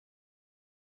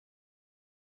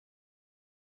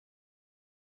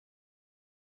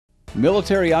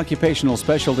Military Occupational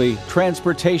Specialty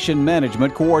Transportation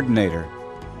Management Coordinator.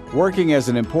 Working as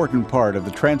an important part of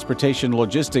the transportation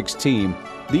logistics team,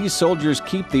 these soldiers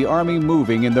keep the Army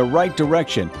moving in the right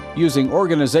direction using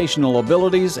organizational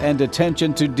abilities and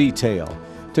attention to detail.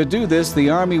 To do this, the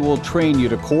Army will train you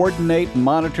to coordinate,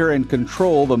 monitor, and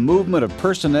control the movement of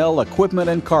personnel, equipment,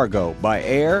 and cargo by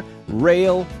air,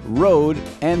 rail, road,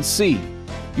 and sea.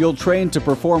 You'll train to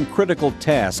perform critical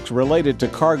tasks related to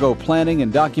cargo planning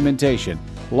and documentation,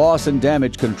 loss and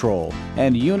damage control,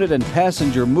 and unit and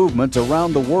passenger movements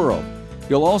around the world.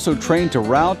 You'll also train to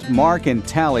route, mark, and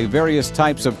tally various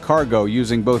types of cargo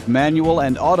using both manual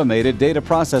and automated data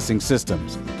processing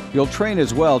systems. You'll train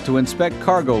as well to inspect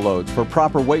cargo loads for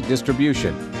proper weight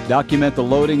distribution, document the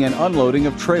loading and unloading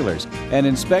of trailers, and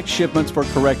inspect shipments for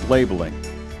correct labeling.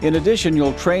 In addition,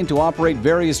 you'll train to operate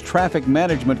various traffic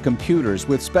management computers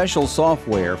with special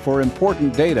software for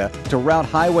important data to route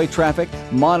highway traffic,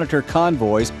 monitor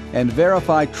convoys, and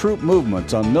verify troop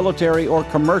movements on military or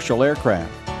commercial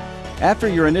aircraft. After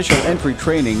your initial entry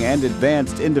training and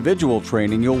advanced individual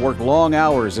training, you'll work long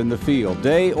hours in the field,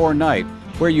 day or night,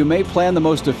 where you may plan the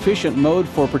most efficient mode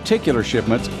for particular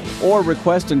shipments or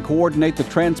request and coordinate the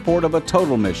transport of a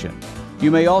total mission. You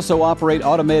may also operate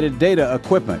automated data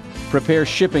equipment, prepare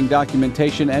shipping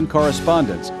documentation and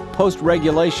correspondence, post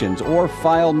regulations, or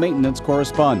file maintenance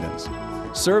correspondence.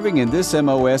 Serving in this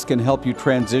MOS can help you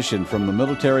transition from the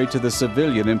military to the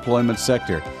civilian employment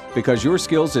sector because your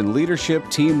skills in leadership,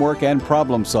 teamwork, and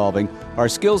problem solving are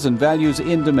skills and values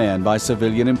in demand by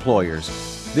civilian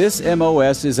employers. This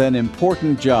MOS is an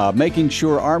important job, making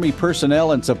sure Army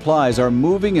personnel and supplies are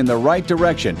moving in the right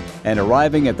direction and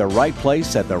arriving at the right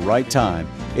place at the right time.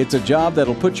 It's a job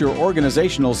that'll put your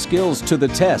organizational skills to the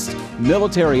test.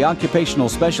 Military Occupational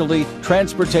Specialty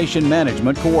Transportation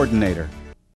Management Coordinator.